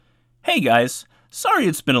Hey guys, sorry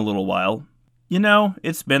it's been a little while.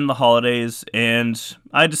 It's been the holidays, and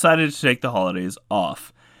I decided to take the holidays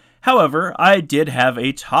off. However, I did have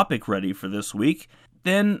a topic ready for this week.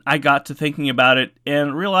 Then I got to thinking about it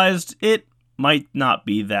and realized it might not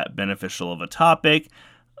be that beneficial of a topic.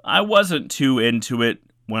 I wasn't too into it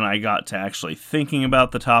when I got to actually thinking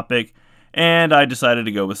about the topic, and I decided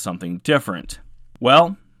to go with something different.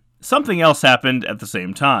 Well, something else happened at the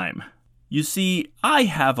same time. You see, I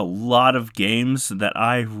have a lot of games that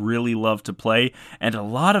I really love to play, and a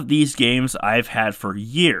lot of these games I've had for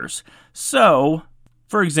years. So,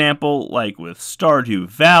 for example, like with Stardew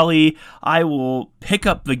Valley, I will pick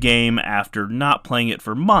up the game after not playing it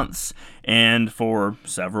for months, and for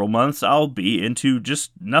several months I'll be into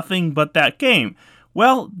just nothing but that game.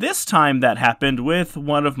 Well, this time that happened with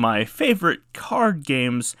one of my favorite card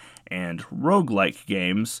games and roguelike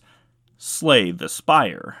games, Slay the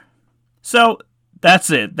Spire. So,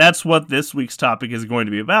 that's it. That's what this week's topic is going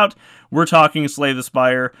to be about. We're talking Slay the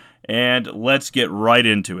Spire, and let's get right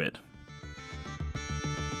into it.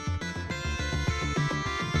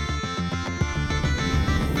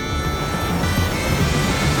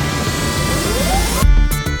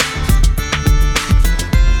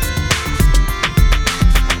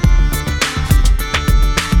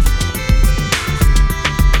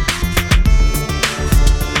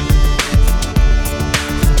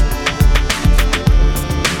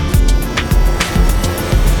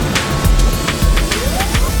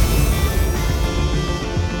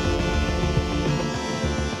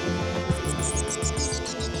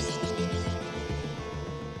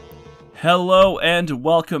 Hello and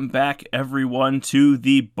welcome back, everyone, to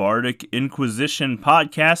the Bardic Inquisition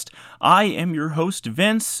podcast. I am your host,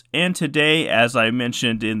 Vince, and today, as I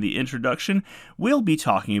mentioned in the introduction, we'll be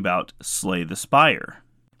talking about Slay the Spire.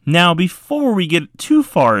 Now, before we get too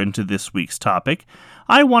far into this week's topic,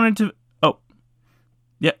 I wanted to...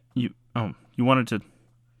 You want to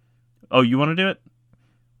do it?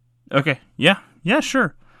 Okay, yeah,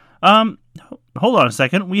 sure. Hold on a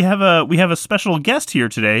second. We have a special guest here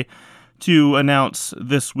today to announce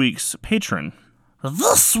this week's patron.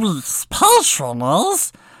 This week's patron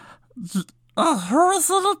is... who is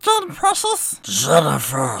it again, Precious?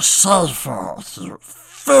 Jennifer Schaefer, you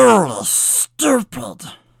very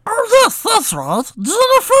stupid. Oh yes, that's right,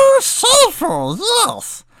 Jennifer Schaefer,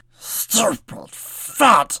 yes. Stupid,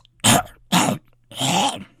 fat...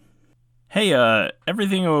 Hey,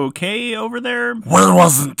 everything okay over there? We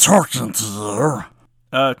wasn't talking to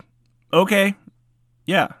you. Okay.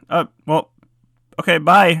 Yeah, okay,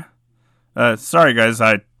 bye. Sorry guys,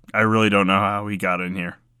 I really don't know how he got in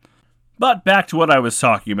here. But back to what I was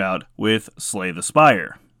talking about with Slay the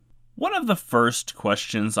Spire. One of the first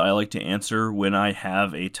questions I like to answer when I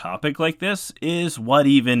have a topic like this is what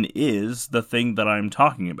even is the thing that I'm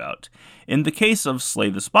talking about. In the case of Slay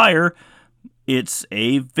the Spire, it's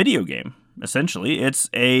a video game. Essentially, it's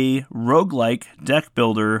a roguelike deck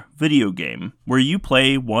builder video game where you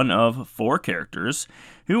play one of 4 characters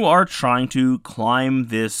who are trying to climb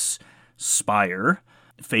this spire,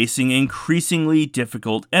 facing increasingly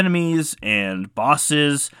difficult enemies and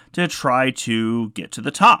bosses to try to get to the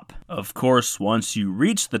top. Of course, once you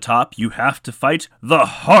reach the top, you have to fight the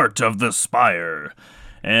heart of the spire.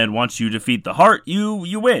 And once you defeat the heart, you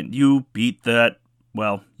win. You beat that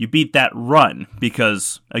run,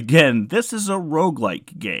 because, again, this is a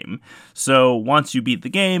roguelike game. So once you beat the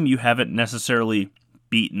game, you haven't necessarily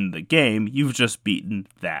beaten the game, you've just beaten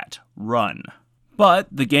that run. But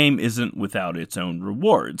the game isn't without its own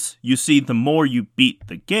rewards. You see, the more you beat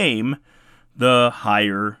the game, the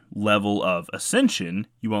higher level of Ascension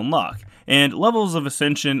you unlock. And levels of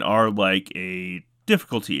Ascension are like a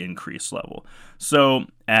difficulty increase level. So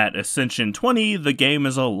at Ascension 20, the game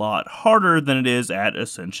is a lot harder than it is at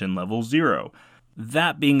Ascension level 0.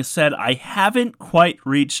 That being said, I haven't quite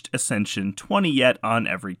reached Ascension 20 yet on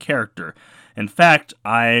every character. In fact,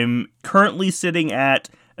 I'm currently sitting at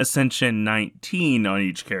Ascension 19 on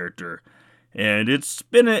each character, and it's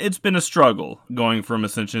been a struggle going from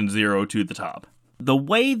Ascension 0 to the top. The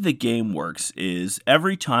way the game works is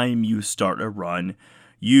every time you start a run,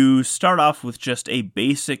 you start off with just a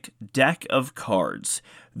basic deck of cards.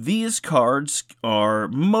 These cards are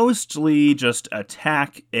mostly just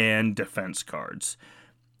attack and defense cards.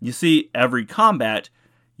 You see, every combat,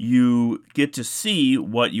 you get to see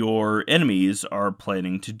what your enemies are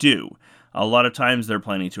planning to do. A lot of times they're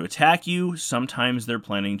planning to attack you, sometimes they're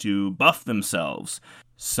planning to buff themselves.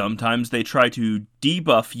 Sometimes they try to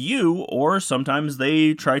debuff you, or sometimes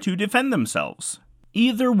they try to defend themselves.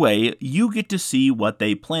 Either way, you get to see what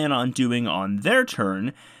they plan on doing on their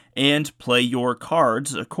turn, and play your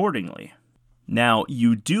cards accordingly. Now,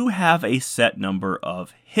 you do have a set number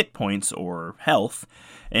of hit points or health,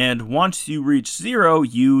 and once you reach 0,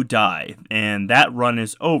 you die, and that run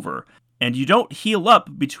is over. And you don't heal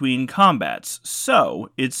up between combats, so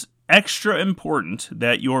it's extra important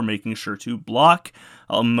that you're making sure to block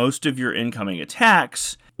most of your incoming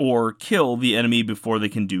attacks or kill the enemy before they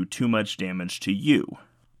can do too much damage to you.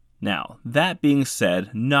 Now, that being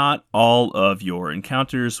said, not all of your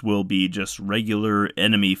encounters will be just regular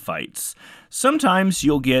enemy fights. Sometimes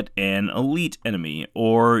you'll get an elite enemy,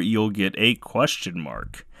 or you'll get a question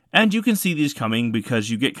mark. And you can see these coming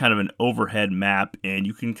because you get kind of an overhead map, and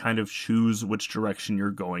you can kind of choose which direction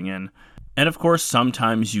you're going in. And of course,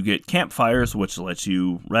 sometimes you get campfires, which lets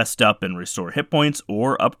you rest up and restore hit points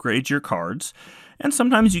or upgrade your cards. And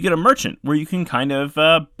sometimes you get a merchant where you can kind of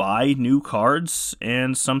buy new cards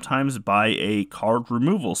and sometimes buy a card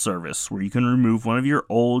removal service where you can remove one of your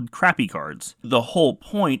old crappy cards. The whole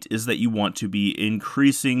point is that you want to be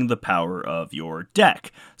increasing the power of your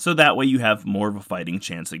deck, so that way you have more of a fighting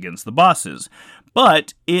chance against the bosses.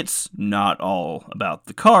 But it's not all about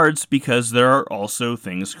the cards, because there are also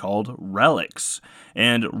things called relics.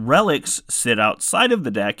 And relics sit outside of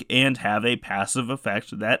the deck and have a passive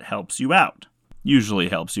effect that helps you out. Usually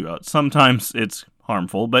helps you out. Sometimes it's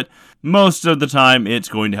harmful, but most of the time it's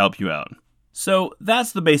going to help you out. So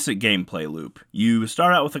that's the basic gameplay loop. You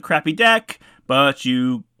start out with a crappy deck, but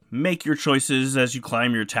you make your choices as you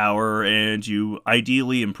climb your tower, and you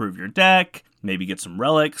ideally improve your deck, maybe get some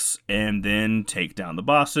relics, and then take down the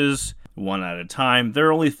bosses one at a time. There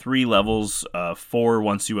are only 3 levels, 4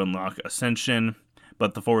 once you unlock Ascension,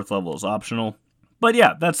 but the 4th level is optional. But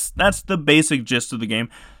yeah, that's the basic gist of the game.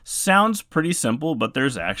 Sounds pretty simple, but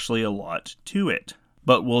there's actually a lot to it.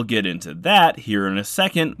 But we'll get into that here in a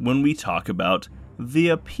second when we talk about the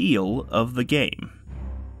appeal of the game.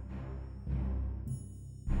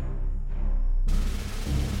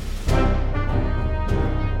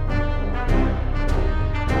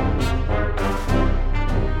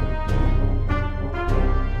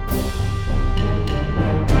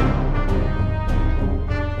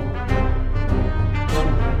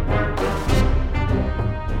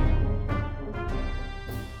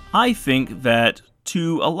 I think that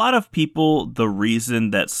to a lot of people, the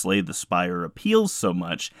reason that Slay the Spire appeals so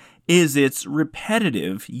much is its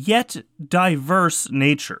repetitive yet diverse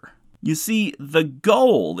nature. You see, the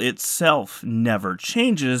goal itself never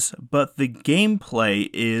changes, but the gameplay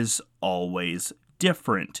is always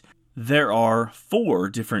different. There are 4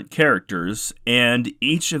 different characters, and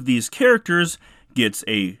each of these characters gets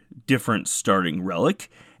a different starting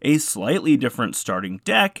relic, a slightly different starting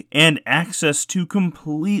deck, and access to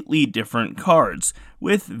completely different cards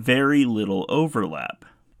with very little overlap.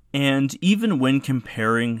 And even when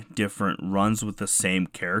comparing different runs with the same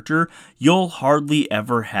character, you'll hardly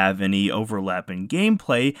ever have any overlap in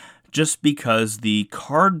gameplay just because the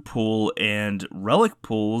card pool and relic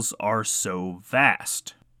pools are so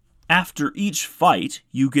vast. After each fight,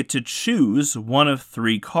 you get to choose one of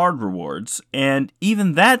 3 card rewards, and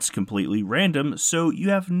even that's completely random, so you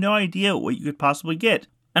have no idea what you could possibly get.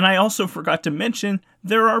 And I also forgot to mention,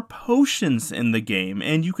 there are potions in the game,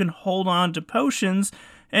 and you can hold on to potions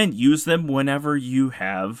and use them whenever you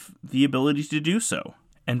have the ability to do so.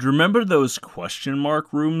 And remember those question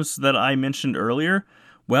mark rooms that I mentioned earlier?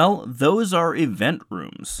 Well, those are event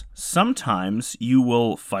rooms. Sometimes you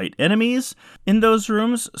will fight enemies in those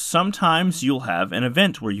rooms. Sometimes you'll have an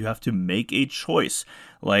event where you have to make a choice.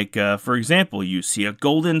 Like, for example, you see a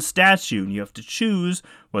golden statue and you have to choose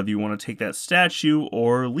whether you want to take that statue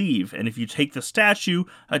or leave. And if you take the statue,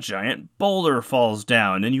 a giant boulder falls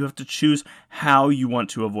down and you have to choose how you want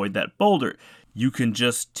to avoid that boulder. You can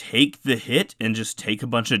just take the hit and just take a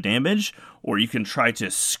bunch of damage, or you can try to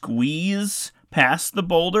squeeze past the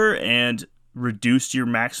boulder and reduce your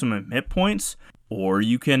maximum hit points, or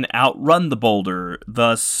you can outrun the boulder,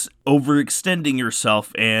 thus overextending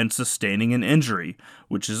yourself and sustaining an injury,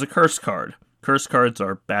 which is a curse card. Curse cards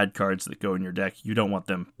are bad cards that go in your deck. You don't want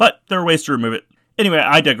them, but there are ways to remove it. Anyway,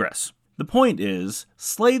 I digress. The point is,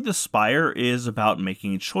 Slay the Spire is about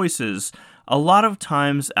making choices, a lot of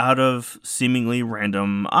times out of seemingly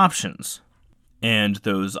random options. And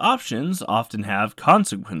those options often have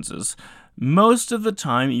consequences. Most of the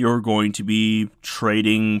time, you're going to be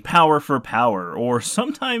trading power for power, or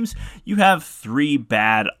sometimes you have 3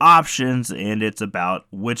 bad options, and it's about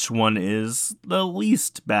which one is the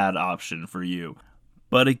least bad option for you.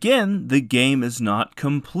 But again, the game is not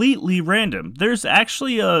completely random. There's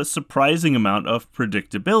actually a surprising amount of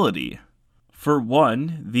predictability. For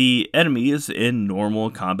one, the enemies in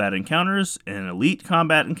normal combat encounters, in elite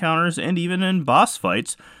combat encounters, and even in boss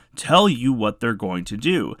fights tell you what they're going to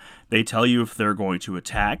do. They tell you if they're going to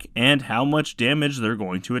attack and how much damage they're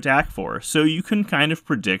going to attack for. So you can kind of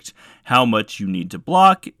predict how much you need to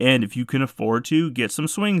block and if you can afford to get some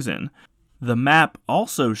swings in. The map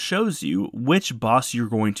also shows you which boss you're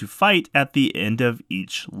going to fight at the end of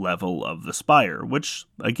each level of the Spire, which,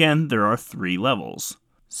 again, there are 3 levels.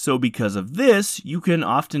 So because of this, you can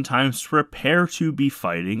oftentimes prepare to be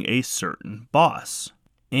fighting a certain boss.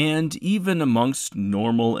 And even amongst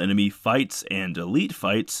normal enemy fights and elite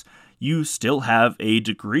fights, you still have a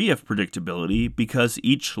degree of predictability because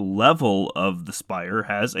each level of the Spire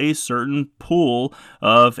has a certain pool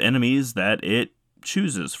of enemies that it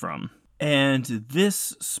chooses from. And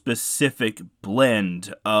this specific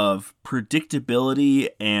blend of predictability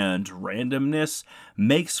and randomness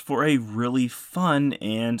makes for a really fun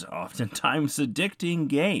and oftentimes addicting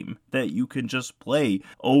game that you can just play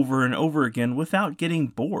over and over again without getting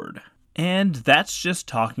bored. And that's just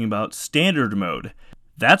talking about standard mode.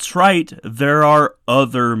 That's right, there are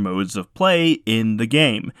other modes of play in the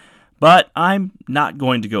game, but I'm not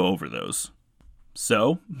going to go over those.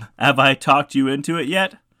 So, have I talked you into it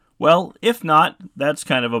yet? Well, if not, that's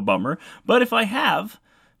kind of a bummer, but if I have,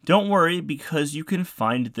 don't worry because you can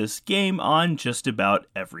find this game on just about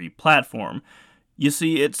every platform. You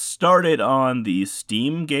see, it started on the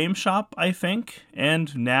Steam Game Shop, I think,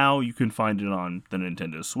 and now you can find it on the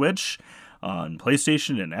Nintendo Switch, on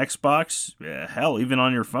PlayStation and Xbox, hell, even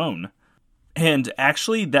on your phone. And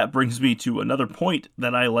actually, that brings me to another point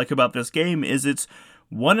that I like about this game, is it's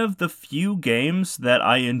one of the few games that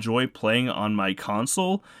I enjoy playing on my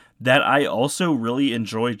console that I also really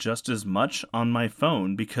enjoy just as much on my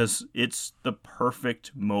phone because it's the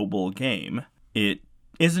perfect mobile game. It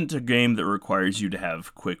isn't a game that requires you to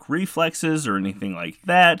have quick reflexes or anything like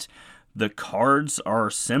that. The cards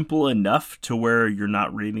are simple enough to where you're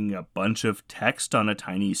not reading a bunch of text on a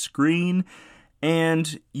tiny screen,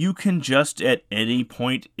 and you can just at any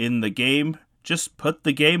point in the game just put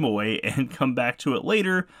the game away and come back to it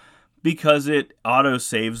later because it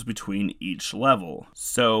auto-saves between each level.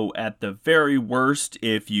 So at the very worst,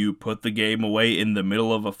 if you put the game away in the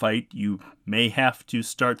middle of a fight, you may have to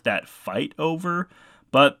start that fight over,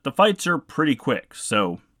 but the fights are pretty quick,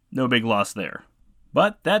 so no big loss there.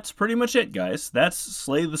 But that's pretty much it, guys. That's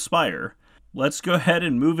Slay the Spire. Let's go ahead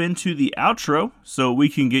and move into the outro so we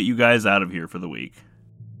can get you guys out of here for the week.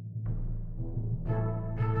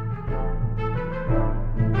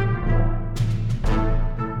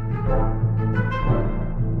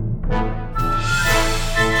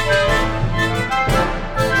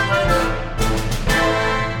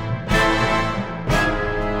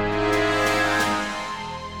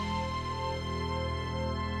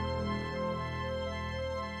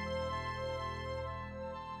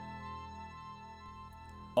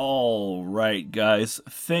 All right, guys,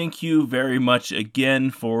 thank you very much again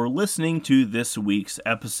for listening to this week's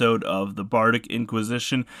episode of the Bardic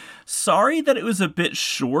Inquisition. Sorry that it was a bit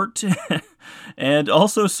short, and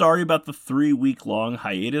also sorry about the 3-week-long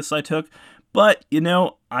hiatus I took, but,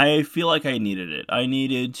 I feel like I needed it. I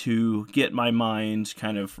needed to get my mind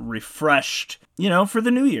kind of refreshed, for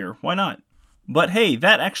the new year. Why not? But hey,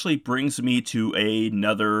 that actually brings me to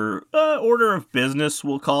another order of business,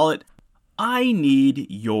 we'll call it. I need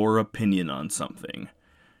your opinion on something.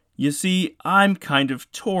 You see, I'm kind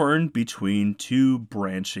of torn between 2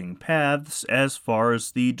 branching paths as far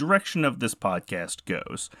as the direction of this podcast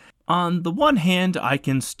goes. On the one hand, I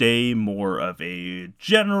can stay more of a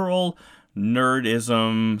general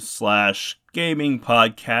nerdism/gaming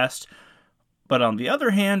podcast, but on the other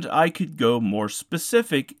hand, I could go more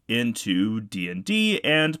specific into D&D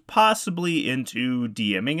and possibly into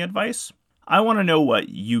DMing advice. I want to know what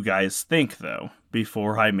you guys think, though,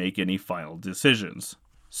 before I make any final decisions.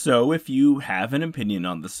 So if you have an opinion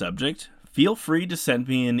on the subject, feel free to send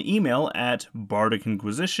me an email at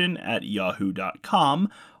bardicinquisition@yahoo.com,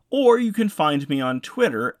 or you can find me on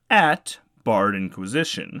Twitter at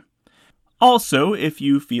bardinquisition. Also, if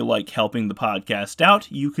you feel like helping the podcast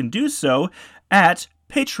out, you can do so at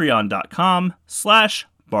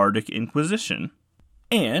patreon.com/bardicinquisition.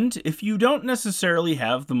 And if you don't necessarily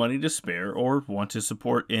have the money to spare or want to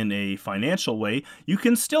support in a financial way, you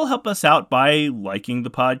can still help us out by liking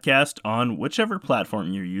the podcast on whichever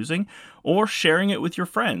platform you're using or sharing it with your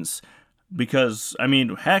friends. Because,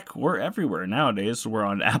 heck, we're everywhere nowadays. We're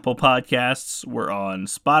on Apple Podcasts, we're on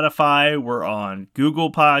Spotify, we're on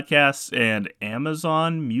Google Podcasts and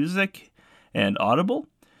Amazon Music and Audible.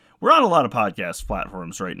 We're on a lot of podcast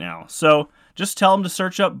platforms right now, so just tell them to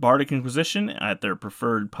search up Bardic Inquisition at their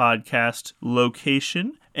preferred podcast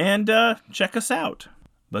location and check us out.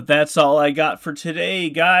 But that's all I got for today,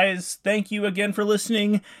 guys. Thank you again for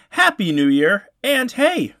listening. Happy New Year, and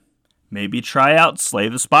hey, maybe try out Slay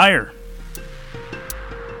the Spire.